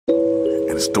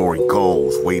the story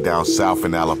goes, way down south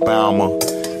in Alabama,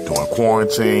 during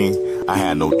quarantine, I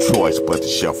had no choice but to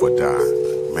chef or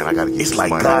die. Man, I gotta get it's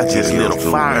like God just lit a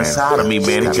fire inside of me,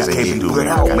 man. It just can't be put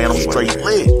out, man. I'm straight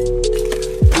lit.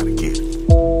 Gotta get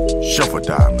it. Chef or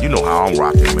die. You know how I'm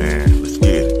rocking, man. Let's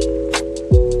get it.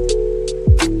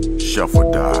 Chef or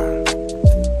die.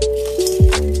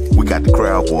 We got the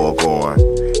crowd ball going.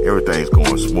 Everything's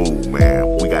going smooth,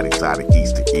 man. We got exotic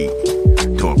eats to eat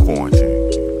during quarantine.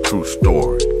 True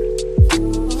story.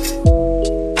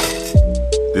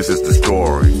 This is the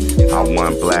story how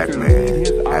one black man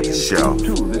had to shelf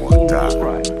or die.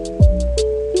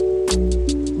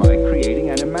 By creating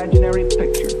an imaginary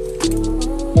picture.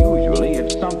 Usually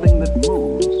it's something that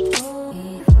moves.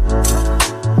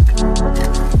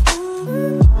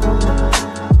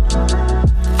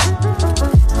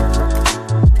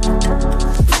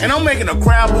 And I'm making a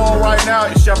crab ball right now.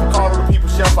 It's Chef Call to the people,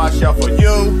 Chef I Chef for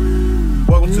you.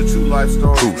 Welcome to True Life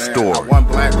Story. True man. story. One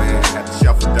black man had to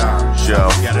chef or die.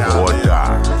 Chef or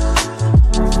die.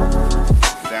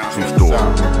 Down True in the story.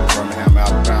 South, Birmingham,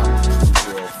 Alabama.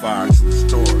 205, true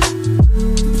story.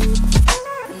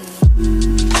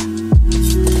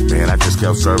 Man, I just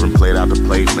kept serving, played out the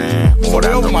plate, man. So Poured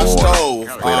out over the my water. stove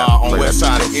on west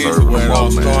side of Israel where it all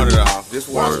started off. This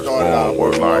is where I started out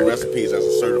with my recipes as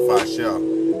a certified chef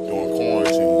during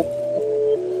quarantine.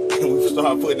 And we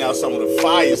started putting out some of the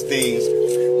finest things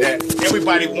that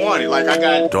everybody wanted. Like I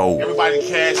got everybody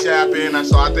cash app in,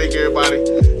 so I think everybody,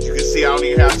 you can see I don't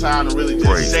even have time to really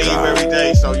just save every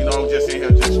day. So you know, I'm just in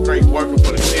here just straight working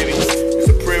for the city. It's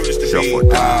a privilege to be a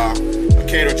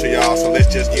caterer to y'all. So let's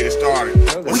just get it started.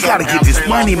 We gotta get this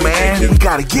money, man. We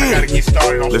gotta get it.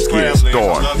 Started on Let's get it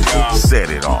started. Set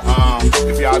it off.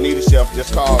 If y'all need a chef,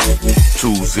 just call me.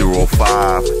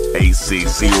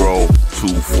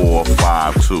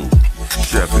 205-860-2452.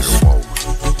 Chef it over.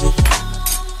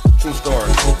 True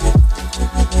story.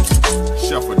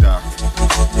 Chef or die.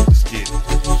 Let's get it.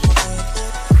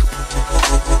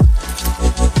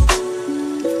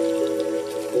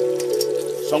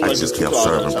 I just kept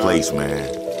serving plates, man.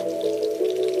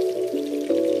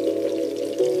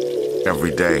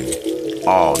 Every day,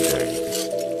 all day.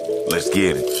 Let's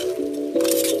get it.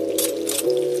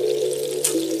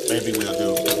 Maybe we'll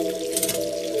do.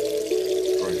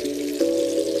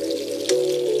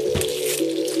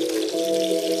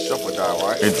 Chef or die,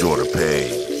 right? Enjoy the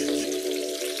page.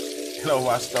 Hello,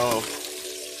 my stove.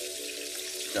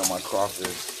 Got my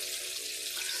crawfish.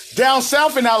 Down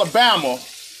south in Alabama,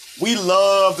 we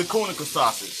love the Kunica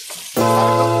sausage. We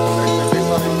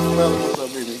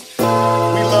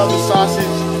love the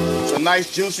sausage. It's a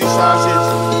nice juicy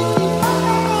sausage.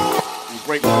 We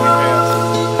break one in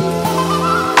half.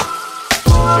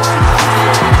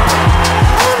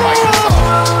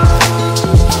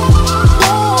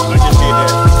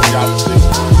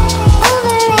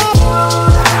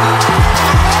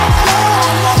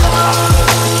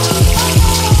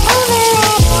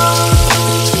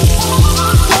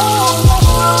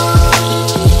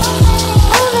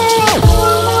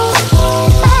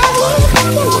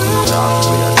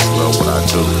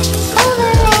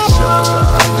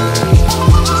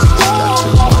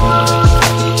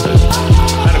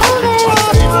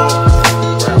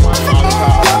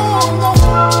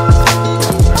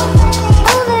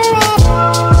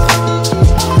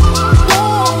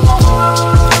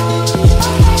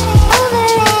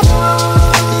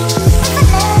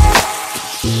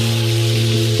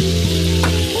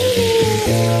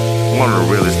 One of the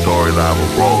realest stories I ever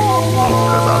wrote,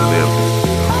 because I lived it.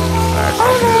 I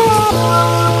actually lived it.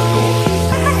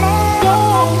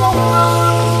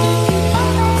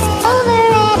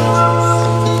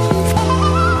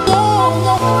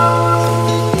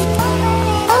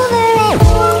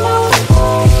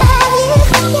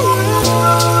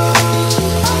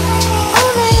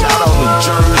 Shout out New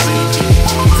Jersey,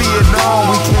 Vietnam.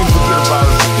 We can't forget about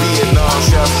Vietnam.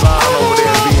 Chef Son over there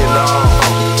in Vietnam.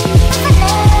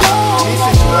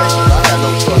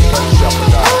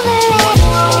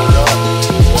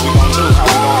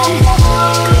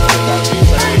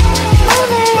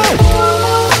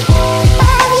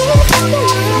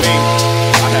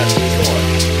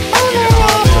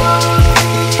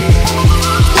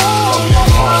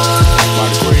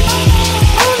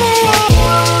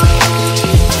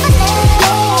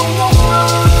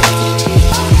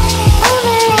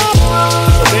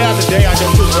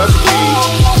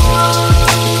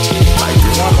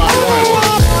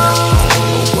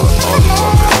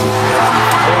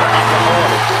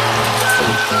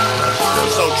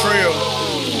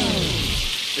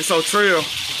 It's so trill,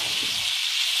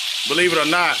 believe it or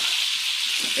not,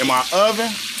 in my oven,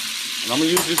 and I'm gonna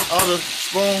use this other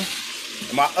spoon,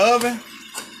 in my oven,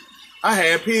 I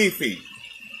had pig feet.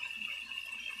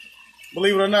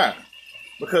 Believe it or not.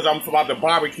 Because I'm about to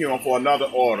barbecue them for another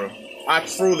order. I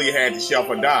truly had to shelf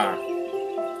or die.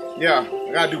 Yeah,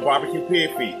 I gotta do barbecue pig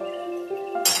feet.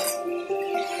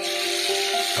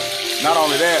 Not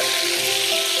only that,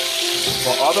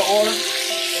 for other orders,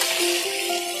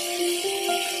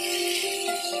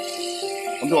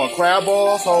 I'm doing crab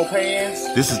balls, whole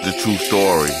pans. This is the true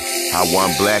story, how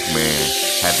one black man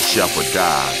had to chef or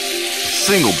die. A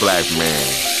single black man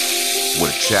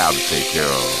with a child to take care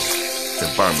of in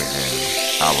Birmingham,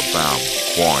 Alabama,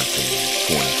 quarantine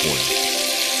 2020.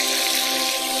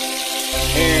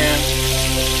 And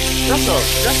that's a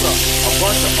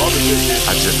bunch of other dishes.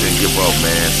 I just didn't give up,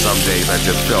 man. Some days I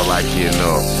just felt like getting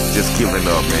up. Just giving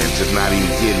up, man. Just not even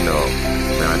getting up.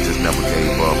 Man, I just never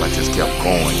gave up. I just kept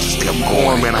going. Just kept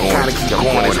going, man. I gotta keep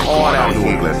going. It's hard out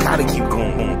here. Gotta keep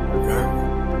going.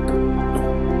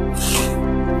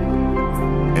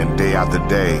 And day after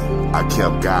day, I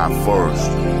kept God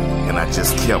first. And I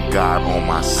just kept God on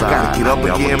my side. I gotta get up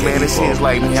again, man. It seems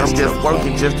like, man, I'm just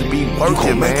working just to be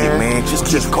working, man. Make it, man. Just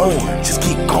keep going. Just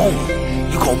keep going.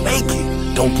 You gon' make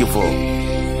it. Don't give up.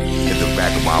 In the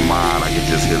back of my mind, I can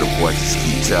just hear the voices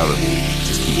keep telling me,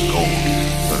 just keep going.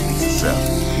 You're gonna be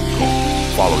successful. Keep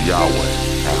going. Follow Yahweh.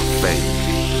 Have faith.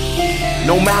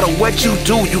 No matter what you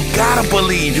do, you gotta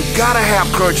believe. You gotta have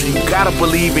courage. You gotta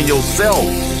believe in yourself.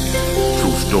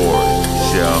 True story.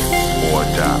 Chef or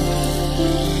die.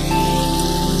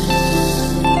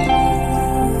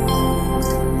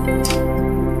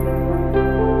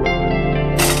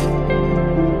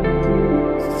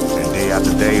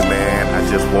 Today, man, I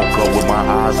just woke up with my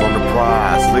eyes on the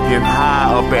prize, looking high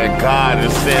up at God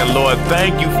and saying, Lord,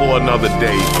 thank you for another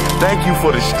day. Thank you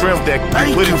for the strength that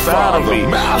you put inside of me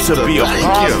to be a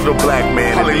positive black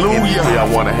man. Hallelujah. I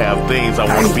want to have things. I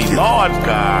want to be large,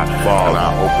 God. Father, I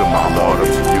open my Lord up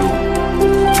to you.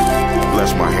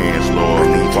 Bless my hands, Lord.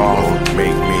 Father,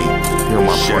 make me hear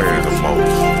my prayer the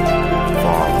most.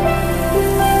 Father.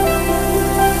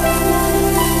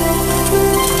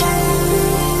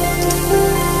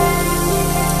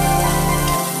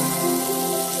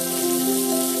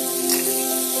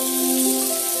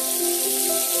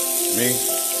 Me,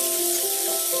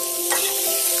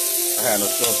 I had no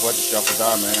choice but to chef or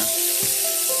die, man.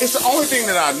 It's the only thing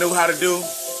that I knew how to do.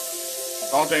 The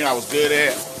only thing I was good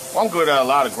at. Well, I'm good at a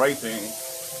lot of great things.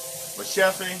 But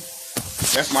chefing,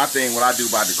 that's my thing, what I do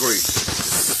by degree.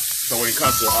 So when it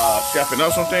comes to chefing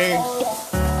up some things,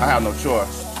 I have no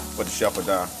choice but to chef or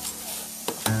die.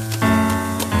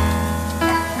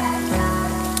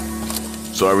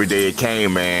 So every day it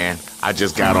came, man, I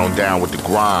just got on down with the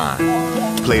grind.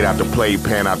 Plate after plate,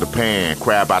 pan after pan,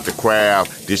 crab after crab,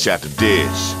 dish after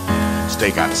dish,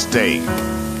 steak after steak.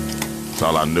 That's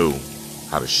all I knew,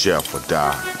 how to chef or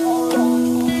die.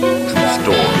 True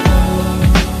story.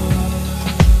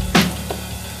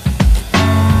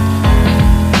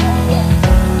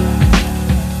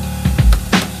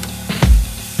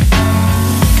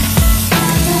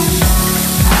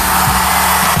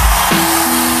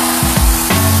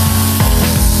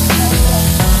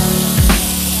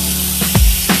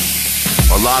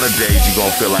 A lot of days you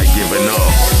gon' feel like giving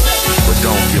up, but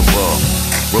don't give up.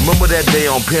 Remember that day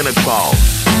on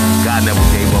Pentecost, God never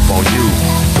gave up on you,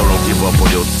 so don't give up on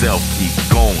yourself, keep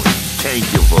going, can't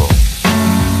give up.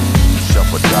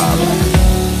 Chef or die.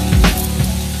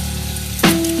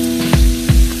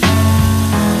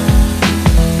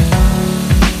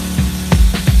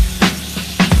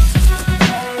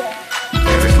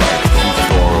 And it's like a true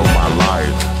story of my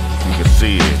life, you can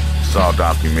see it, it's all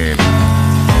documented.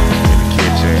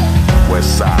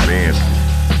 West Side Inn,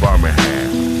 Birmingham,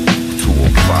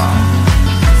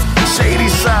 205. Shady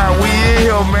Side, we in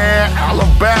here, man.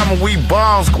 Alabama, we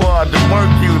bomb squad, the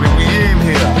work unit, we in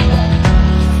here.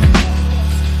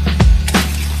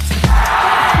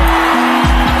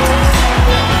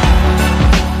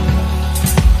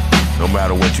 No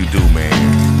matter what you do, man,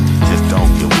 just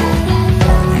don't give up.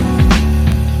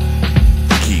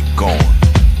 Keep going.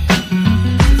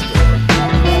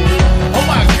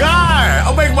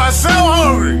 So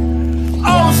hungry.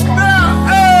 Oh snap,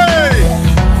 hey!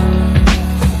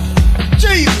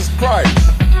 Jesus Christ.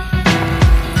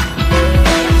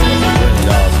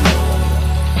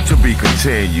 To be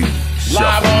continued.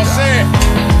 Live on set.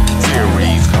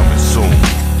 Series coming soon.